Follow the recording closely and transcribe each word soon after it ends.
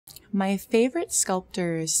My favorite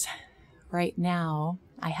sculptors right now,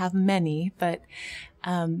 I have many, but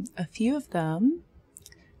a few of them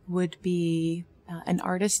would be an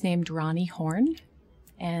artist named Ronnie Horn,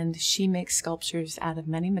 and she makes sculptures out of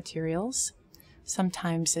many materials.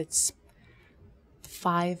 Sometimes it's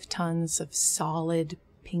 5 tons of solid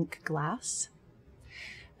pink glass.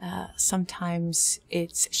 Sometimes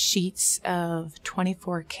it's sheets of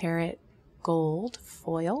 24 karat gold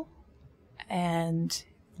foil and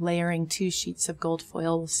layering 2 sheets of gold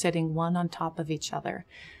foil sitting one on top of each other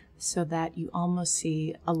so that you almost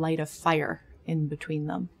see a light of fire in between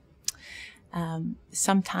them.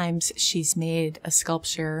 Sometimes she's made a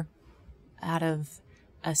sculpture out of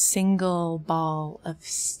a single ball of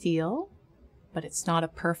steel, but it's not a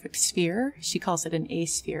perfect sphere. She calls it an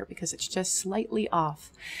A-sphere because it's just slightly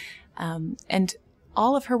off. And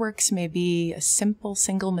all of her works may be a simple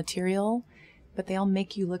single material, but they all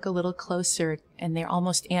make you look a little closer, and they're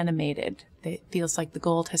almost animated. It feels like the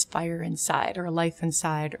gold has fire inside or life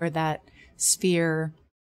inside, or that sphere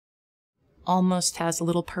almost has a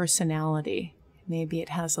little personality. Maybe it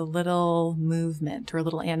has a little movement or a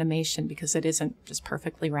little animation because it isn't just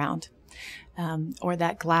perfectly round. Or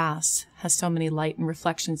that glass has so many light and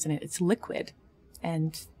reflections in it. It's liquid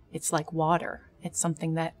and it's like water. It's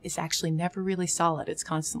something that is actually never really solid. It's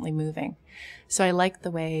constantly moving. So I like the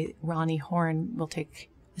way Ronnie Horn will take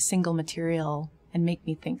a single material and make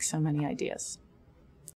me think so many ideas.